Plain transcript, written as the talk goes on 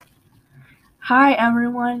Hi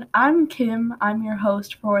everyone, I'm Kim. I'm your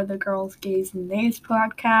host for the Girls, Gays, and Theys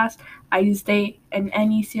podcast. I use they and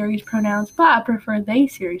any series pronouns, but I prefer they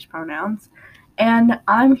series pronouns. And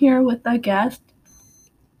I'm here with a guest.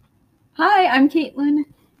 Hi, I'm Caitlin.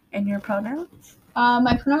 And your pronouns?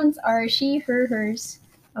 My pronouns are she, her, hers.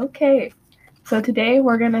 Okay, so today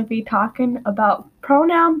we're going to be talking about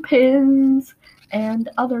pronoun pins and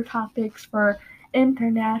other topics for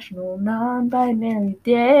International Non-Binary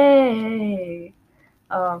Day.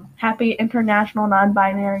 Happy International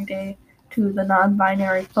Non-Binary Day to the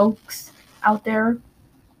non-binary folks out there.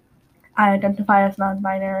 I identify as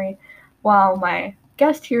non-binary, while my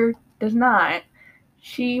guest here does not.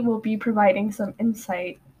 She will be providing some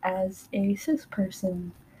insight as a cis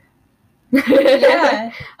person.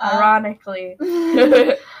 Yeah. Ironically.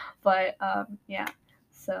 But, yeah.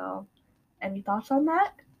 So, any thoughts on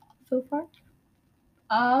that so far?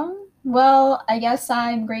 Well, I guess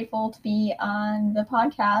I'm grateful to be on the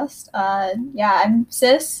podcast. I'm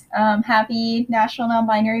cis. Happy National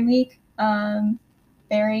Non-Binary Week.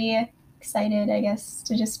 Very excited, I guess,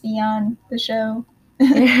 to just be on the show.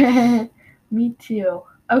 Me too.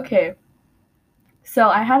 Okay. So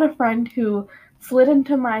I had a friend who slid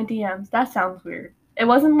into my DMs. That sounds weird. It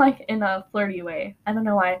wasn't like in a flirty way. I don't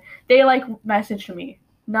know why. They messaged me,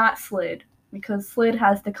 not slid, because slid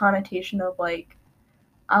has the connotation of like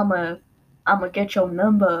I'ma get your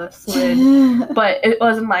number, slid. But it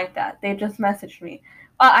wasn't like that. They just messaged me.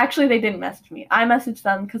 Actually, they didn't message me. I messaged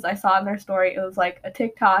them because I saw in their story it was like a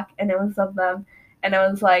TikTok and it was of them, and it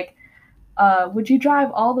was like, would you drive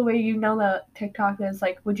all the way? You know that TikTok is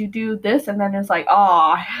like, would you do this? And then it's like,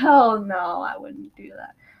 oh, hell no, I wouldn't do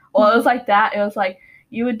that. Well, it was like that. It was like,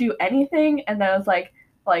 you would do anything. And then it was like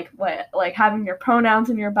what? Like having your pronouns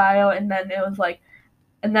in your bio. And then it was like,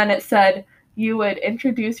 and then it said, you would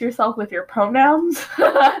introduce yourself with your pronouns.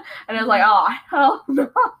 And it was like, oh, hell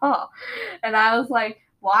no. And I was like,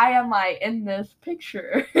 why am I in this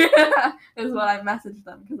picture? Is what I messaged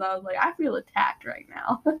them because I was like, I feel attacked right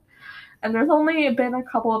now. And there's only been a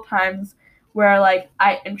couple of times where like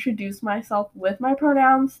I introduce myself with my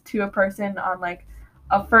pronouns to a person on like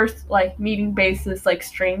a first like meeting basis, like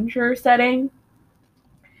stranger setting.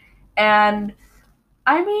 And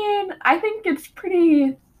I mean, I think it's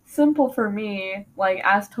pretty simple for me, like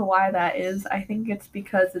as to why that is. I think it's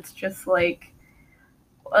because it's just like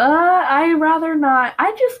I rather not.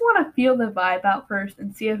 I just want to feel the vibe out first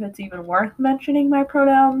and see if it's even worth mentioning my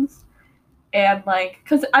pronouns. And like,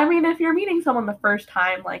 because I mean, if you're meeting someone the first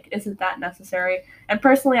time, like, isn't that necessary? And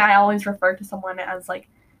personally, I always refer to someone as like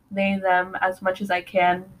they, them as much as I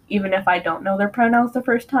can, even if I don't know their pronouns the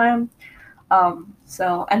first time.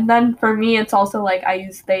 And then for me, it's also like I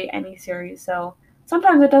use they, any series. So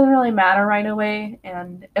sometimes it doesn't really matter right away.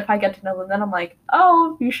 And if I get to know them, then I'm like,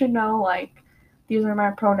 oh, you should know, like, these are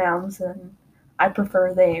my pronouns and I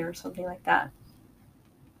prefer they or something like that.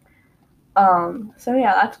 So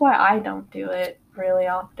yeah, that's why I don't do it really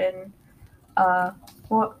often.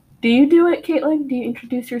 What do you do it, Caitlin? Do you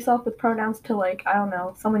introduce yourself with pronouns to like, I don't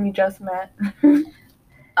know, someone you just met?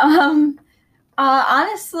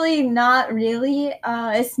 Honestly, not really.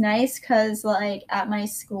 It's nice because like at my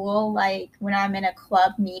school, like when I'm in a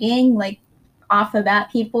club meeting, like off the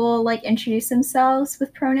bat, people like introduce themselves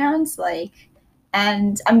with pronouns, like,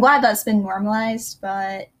 and I'm glad that's been normalized.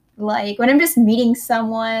 But like when I'm just meeting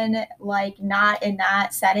someone, like not in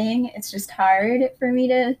that setting, it's just hard for me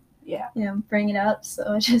to, bring it up.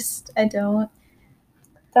 So I don't.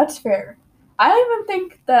 That's fair. I don't even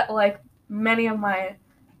think that like many of my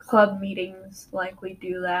club meetings like we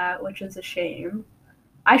do that, which is a shame.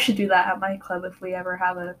 I should do that at my club if we ever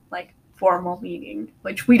have a like formal meeting,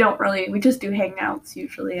 which we don't really. We just do hangouts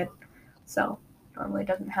usually, and so normally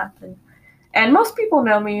doesn't happen. And most people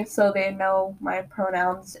know me, so they know my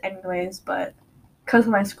pronouns anyways. But because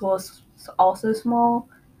my school is also small,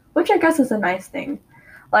 which I guess is a nice thing.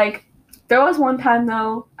 Like there was one time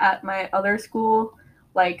though at my other school,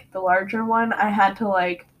 like the larger one, I had to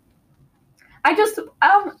like I just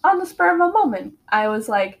on the spur of a moment, I was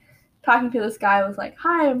like talking to this guy. I was like,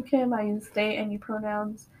 "Hi, I'm Kim. I use they any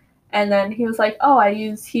pronouns," and then he was like, "Oh, I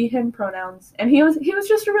use he him pronouns," and he was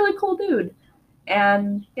just a really cool dude.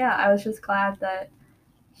 And yeah, I was just glad that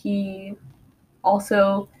he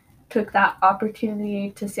also took that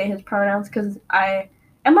opportunity to say his pronouns because I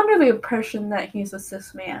am under the impression that he's a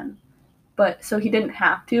cis man, but so he didn't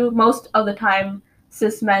have to. Most of the time,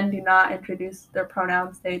 cis men do not introduce their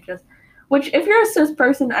pronouns. They just, which if you're a cis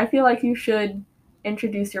person, I feel like you should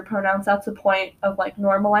introduce your pronouns. That's the point of like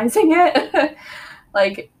normalizing it.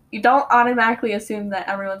 Like you don't automatically assume that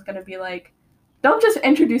everyone's gonna be like, don't just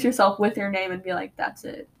introduce yourself with your name and be like, that's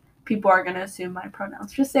it. people are going to assume my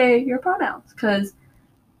pronouns. Just say your pronouns, because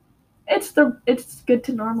it's good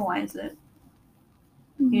to normalize it,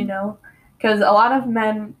 you know? Because a lot of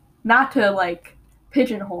men, not to like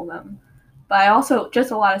pigeonhole them, but I also,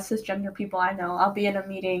 just a lot of cisgender people I know, I'll be in a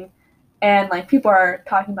meeting and like people are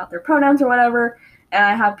talking about their pronouns or whatever, and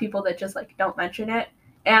I have people that just like don't mention it,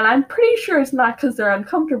 and I'm pretty sure it's not because they're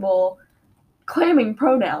uncomfortable claiming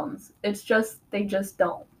pronouns. It's just they just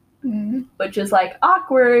don't, which is like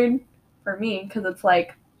awkward for me, because it's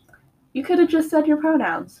like you could have just said your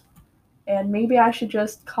pronouns, and maybe I should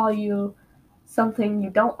just call you something you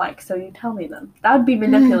don't like, so you tell me them. That would be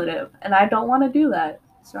manipulative, and I don't want to do that,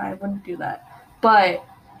 so I wouldn't do that. But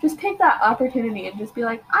just take that opportunity and just be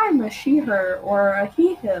like, I'm a she, her, or a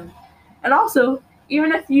he, him. And also,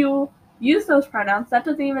 even if you use those pronouns, that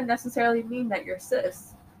doesn't even necessarily mean that you're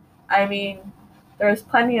cis. I mean, there's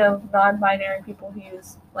plenty of non-binary people who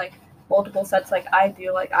use like multiple sets like I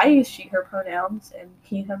do. Like I use she, her pronouns and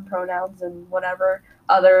he, him pronouns and whatever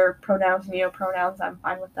other pronouns, neo-pronouns, I'm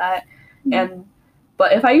fine with that.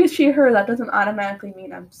 But if I use she, her, that doesn't automatically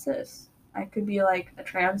mean I'm cis. I could be like a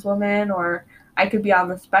trans woman, or I could be on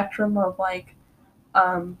the spectrum of like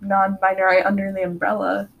non-binary under the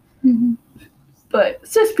umbrella. But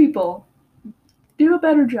cis people, do a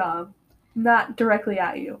better job. Not directly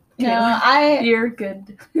at you. No, you're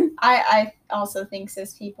good. I also think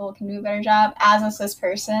cis people can do a better job. As a cis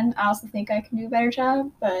person, I also think I can do a better job,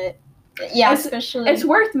 but yeah, especially... It's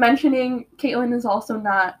worth mentioning, Caitlin is also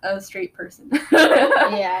not a straight person.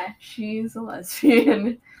 Yeah. She's a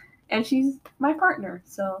lesbian, and she's my partner,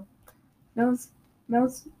 so knows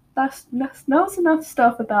enough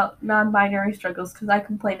stuff about non-binary struggles, because I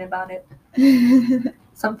complain about it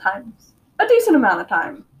sometimes. A decent amount of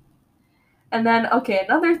time. And then, okay,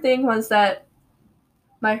 another thing was that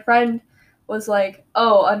my friend was like,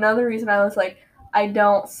 oh, another reason I was like, I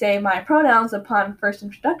don't say my pronouns upon first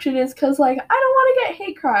introduction is because, like, I don't want to get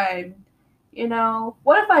hate crime. You know?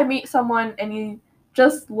 What if I meet someone and he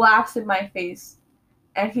just laughs in my face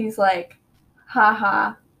and he's like,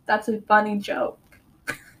 haha, that's a funny joke.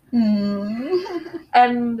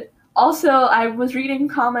 And also, I was reading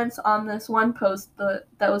comments on this one post that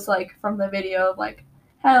was, like, from the video of, like,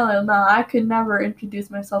 hell no, I could never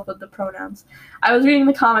introduce myself with the pronouns. I was reading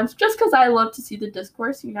the comments just because I love to see the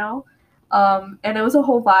discourse, you know? And it was a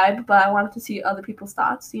whole vibe, but I wanted to see other people's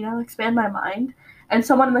thoughts, you know, expand my mind. And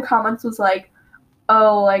someone in the comments was like,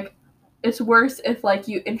 oh, like, it's worse if, like,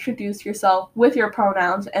 you introduce yourself with your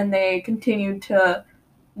pronouns and they continue to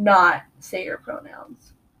not say your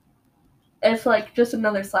pronouns. It's, like, just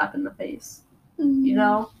another slap in the face, you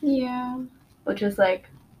know? Yeah. Which is, like,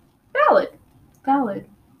 valid.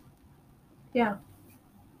 Yeah.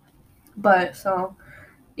 But, so,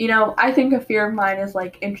 you know, I think a fear of mine is,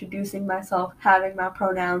 like, introducing myself, having my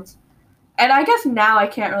pronouns. And I guess now I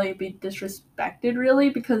can't really be disrespected, really,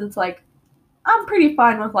 because it's, like, I'm pretty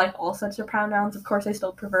fine with, like, all sets of pronouns. Of course, I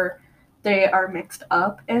still prefer they are mixed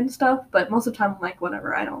up and stuff, but most of the time I'm like,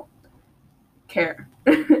 whatever, I don't care.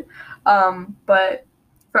 But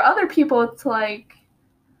for other people, it's, like,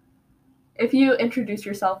 if you introduce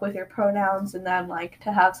yourself with your pronouns and then, like,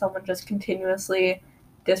 to have someone just continuously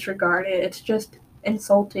disregard it, it's just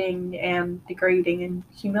insulting and degrading and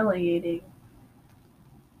humiliating.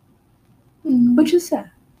 Which is sad.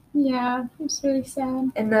 Yeah, it's really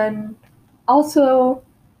sad. And then also,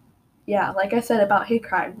 yeah, like I said about hate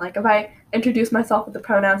crime, like if I introduce myself with the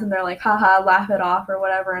pronouns and they're like, haha, laugh it off or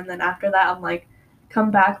whatever, and then after that I'm like, come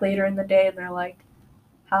back later in the day and they're like,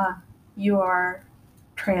 you are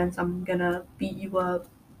trans, I'm gonna beat you up.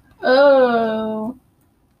 Oh.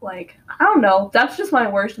 Like, I don't know, that's just my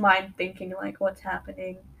worst mind thinking, like, what's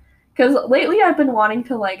happening. Because lately I've been wanting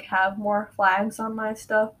to, like, have more flags on my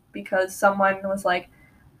stuff, because someone was like,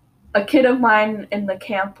 a kid of mine in the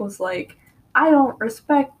camp was like, I don't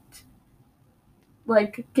respect,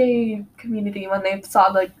 like, gay community when they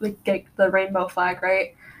saw the rainbow flag,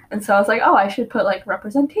 right? And so I was like, oh, I should put, like,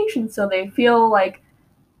 representation so they feel like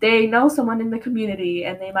they know someone in the community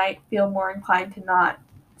and they might feel more inclined to not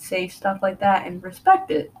say stuff like that and respect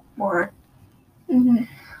it more.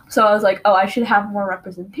 So I was like, oh, I should have more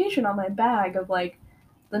representation on my bag of, like,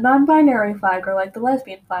 the non-binary flag or, like, the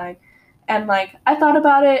lesbian flag. And, like, I thought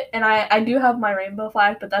about it, and I do have my rainbow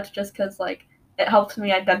flag, but that's just because, like, it helps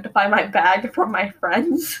me identify my bag from my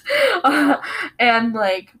friends. And,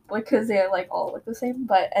 like, because they, like, all look the same.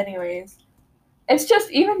 But anyways, it's just,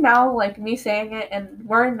 even now, like, me saying it, and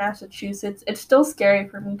we're in Massachusetts, it's still scary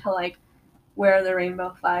for me to, like, wear the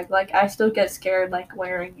rainbow flag. Like, I still get scared, like,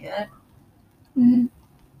 wearing it.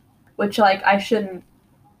 Which, like, I shouldn't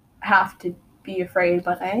have to be afraid,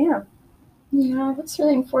 but I am. Yeah, that's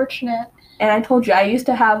really unfortunate. And I told you, I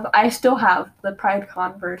still have the Pride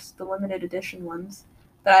Converse, the limited edition ones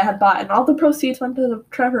that I had bought, and all the proceeds went to the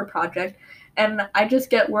Trevor Project. And I just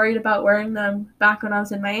get worried about wearing them back when I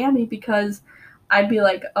was in Miami because I'd be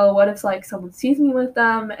like, oh, what if like someone sees me with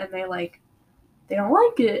them and they don't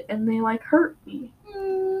like it and they like hurt me,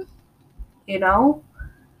 Mm. you know?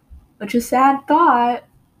 Which is a sad thought,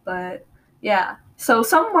 but yeah. So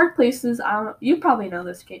some workplaces, you probably know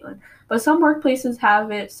this, Caitlin, but some workplaces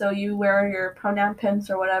have it so you wear your pronoun pins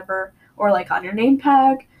or whatever, or like on your name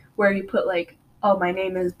tag where you put like, oh, my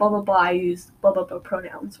name is blah blah blah. I use blah blah blah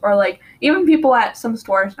pronouns, or like even people at some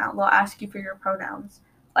stores now they'll ask you for your pronouns.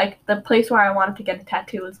 Like the place where I wanted to get a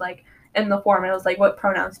tattoo was like in the form it was like, what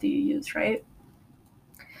pronouns do you use, right?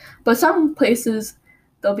 But some places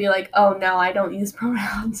they'll be like, oh no, I don't use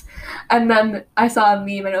pronouns. And then I saw a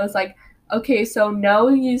meme and it was like, okay, so no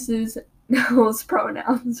uses no's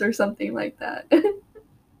pronouns or something like that.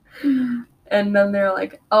 And then they're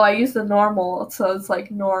like, oh, I use the normal, so it's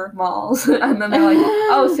like normals. And then they're like,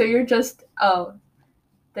 oh, so you're just, oh,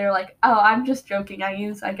 they're like, oh, I'm just joking. I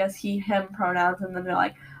use, I guess, he, him pronouns. And then they're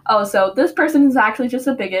like, oh, so this person is actually just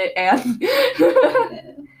a bigot and,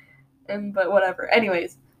 and, but whatever.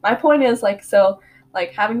 Anyways, my point is, like, so,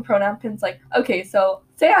 like, having pronoun pins, like, okay, so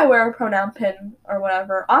say I wear a pronoun pin or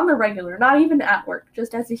whatever on the regular, not even at work,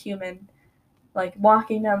 just as a human, like,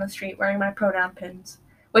 walking down the street wearing my pronoun pins.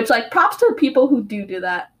 Which, like, props to the people who do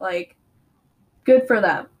that. Like, good for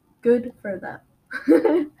them. Good for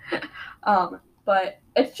them. But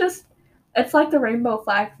it's just, it's like the rainbow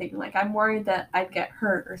flag thing. Like, I'm worried that I'd get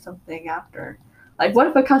hurt or something after. Like, what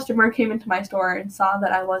if a customer came into my store and saw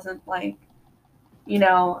that I wasn't, like,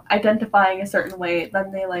 identifying a certain way?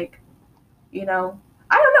 Then they, like, I don't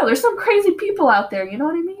know. There's some crazy people out there. You know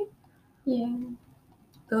what I mean? Yeah.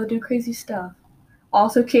 They'll do crazy stuff.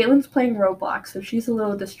 Also, Caitlin's playing Roblox, so she's a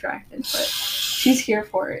little distracted, but she's here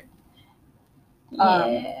for it.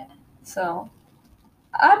 Yeah. So,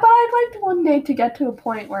 but I'd like one day to get to a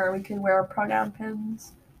point where we can wear pronoun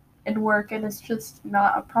pins and work, and it's just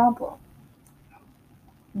not a problem.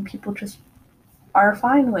 And people just are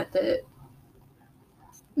fine with it.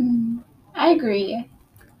 I agree.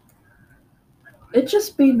 It'd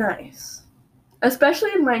just be nice.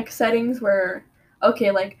 Especially in, like, settings where, okay,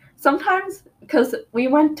 like, sometimes, because we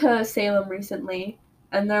went to Salem recently,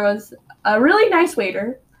 and there was a really nice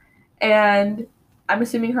waiter, and I'm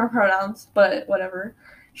assuming her pronouns, but whatever.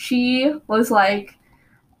 She was like,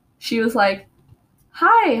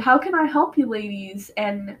 hi, how can I help you, ladies?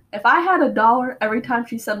 And if I had $1 every time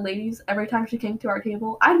she said ladies, every time she came to our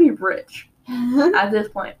table, I'd be rich. At this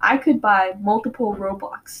point, I could buy multiple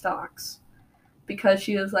Roblox stocks because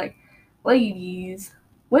she was like, ladies,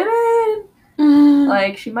 women.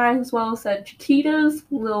 Like, she might as well have said Chiquitas,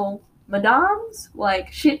 little madams.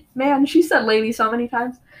 Like, she said lady so many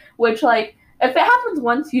times, which, like, if it happens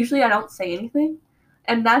once, usually I don't say anything.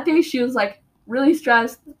 And that day she was, like, really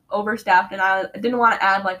stressed, overstaffed, and I didn't want to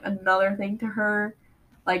add, like, another thing to her,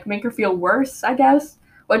 like, make her feel worse, I guess,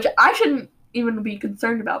 which I shouldn't even be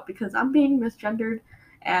concerned about because I'm being misgendered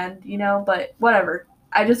and, but whatever.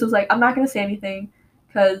 I just was like, I'm not going to say anything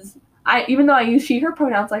because even though I use she, her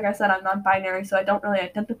pronouns, like I said, I'm non-binary, so I don't really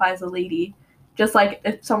identify as a lady. Just like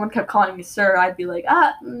if someone kept calling me sir, I'd be like,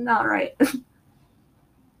 not right.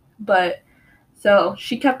 But, so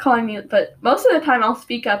she kept calling me, but most of the time I'll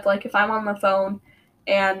speak up, like if I'm on the phone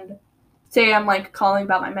and say I'm like calling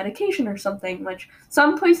about my medication or something, which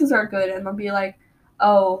some places are good and they'll be like,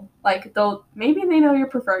 oh, like maybe they know your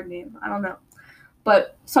preferred name. I don't know.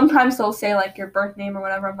 But sometimes they'll say like your birth name or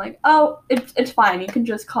whatever. I'm like, oh, it's fine. You can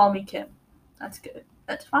just call me Kim. That's good.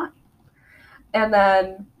 That's fine. And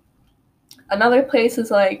then another place is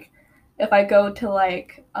like if I go to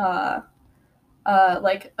like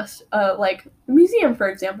like a museum, for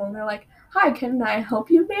example, and they're like, hi, can I help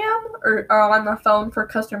you, ma'am? Or on the phone for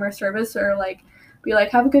customer service, or like be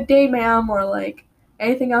like, have a good day, ma'am, or like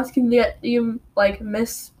anything else can get you, like,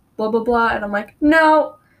 miss blah blah blah. And I'm like,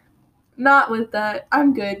 no, not with that.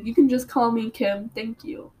 I'm good. You can just call me Kim. Thank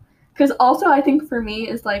you. Because also I think for me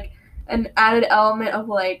is like an added element of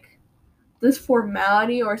like this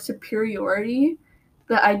formality or superiority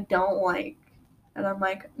that I don't like. And I'm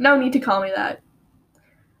like, no need to call me that.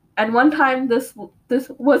 And one time this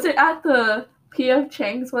was it at the P.F.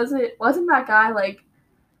 Chang's, wasn't that guy like,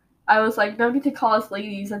 I was like, no need to call us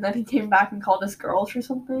ladies, and then he came back and called us girls or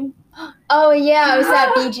something. Oh yeah, I was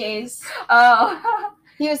at BJ's. Oh.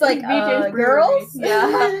 He was like, girls?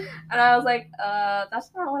 Yeah. And I was like,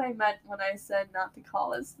 that's not what I meant when I said not to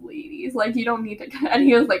call us ladies. Like, you don't need to. And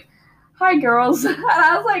he was like, hi, girls. And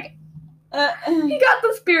I was like, He got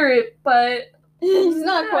the spirit, but He's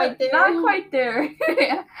not quite there. Not quite there.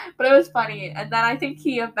 But it was funny. And then I think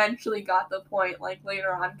he eventually got the point, like,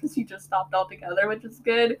 later on, because he just stopped altogether, which is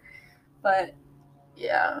good. But,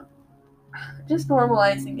 yeah. Just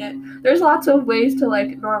normalizing it. There's lots of ways to,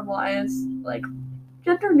 like, normalize, like,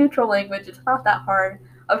 gender-neutral language. It's not that hard.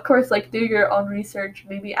 Of course, like, do your own research.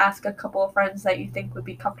 Maybe ask a couple of friends that you think would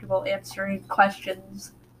be comfortable answering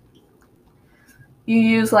questions. You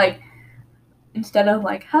use, like, instead of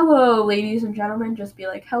like, hello, ladies and gentlemen, just be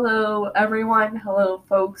like, hello, everyone, hello,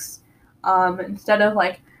 folks. Instead of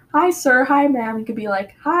like, hi, sir, hi, ma'am, you could be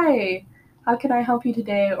like, hi, how can I help you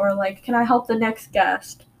today? Or like, can I help the next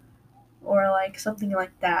guest? Or like something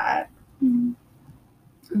like that. Mm.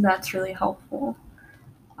 And that's really helpful.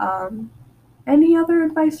 Any other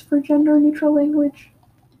advice for gender neutral language?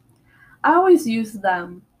 I always use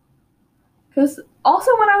them. Because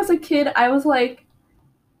also when I was a kid, I was like,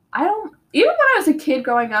 even when I was a kid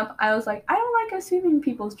growing up, I was like, I don't like assuming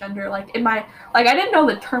people's gender. Like I didn't know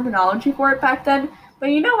the terminology for it back then.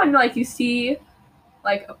 But you know when like you see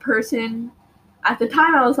like a person, at the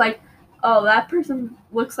time I was like, oh, that person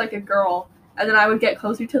looks like a girl. And then I would get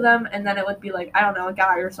closer to them and then it would be like, I don't know, a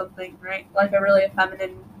guy or something, right? Like a really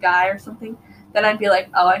feminine guy or something. Then I'd be like,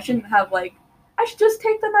 oh, I should just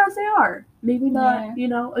take them as they are. Maybe not,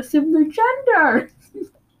 assume their gender.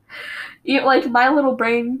 Like my little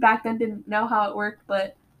brain back then didn't know how it worked,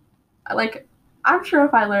 but like I'm sure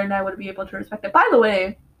if I learned, I would be able to respect it. By the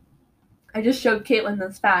way, I just showed Caitlin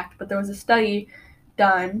this fact, but there was a study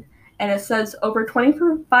done, and it says over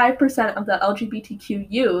 25% of the LGBTQ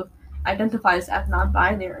youth identifies as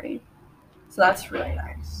non-binary. So that's really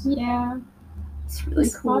nice. Yeah, it's really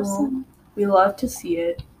cool. Awesome. We love to see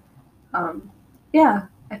it. Yeah,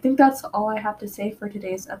 I think that's all I have to say for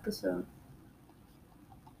today's episode.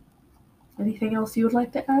 Anything else you would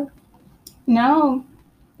like to add? No,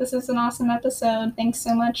 this is an awesome episode. Thanks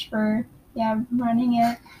so much for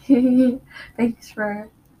running it. Thanks for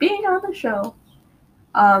being on the show.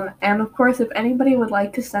 And of course, if anybody would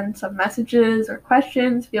like to send some messages or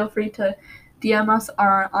questions, feel free to DM us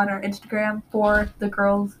on our Instagram for the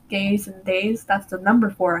girls, gays, and days. That's the number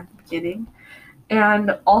 4 at the beginning.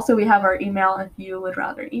 And also we have our email if you would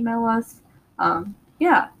rather email us.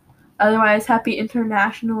 Yeah. Otherwise, happy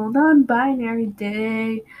International Non-Binary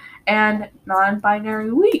Day and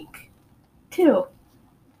Non-Binary Week, too.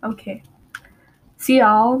 Okay. See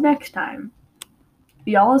y'all next time.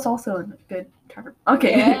 Y'all is also a good term.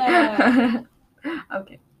 Okay. Yeah.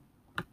 Okay.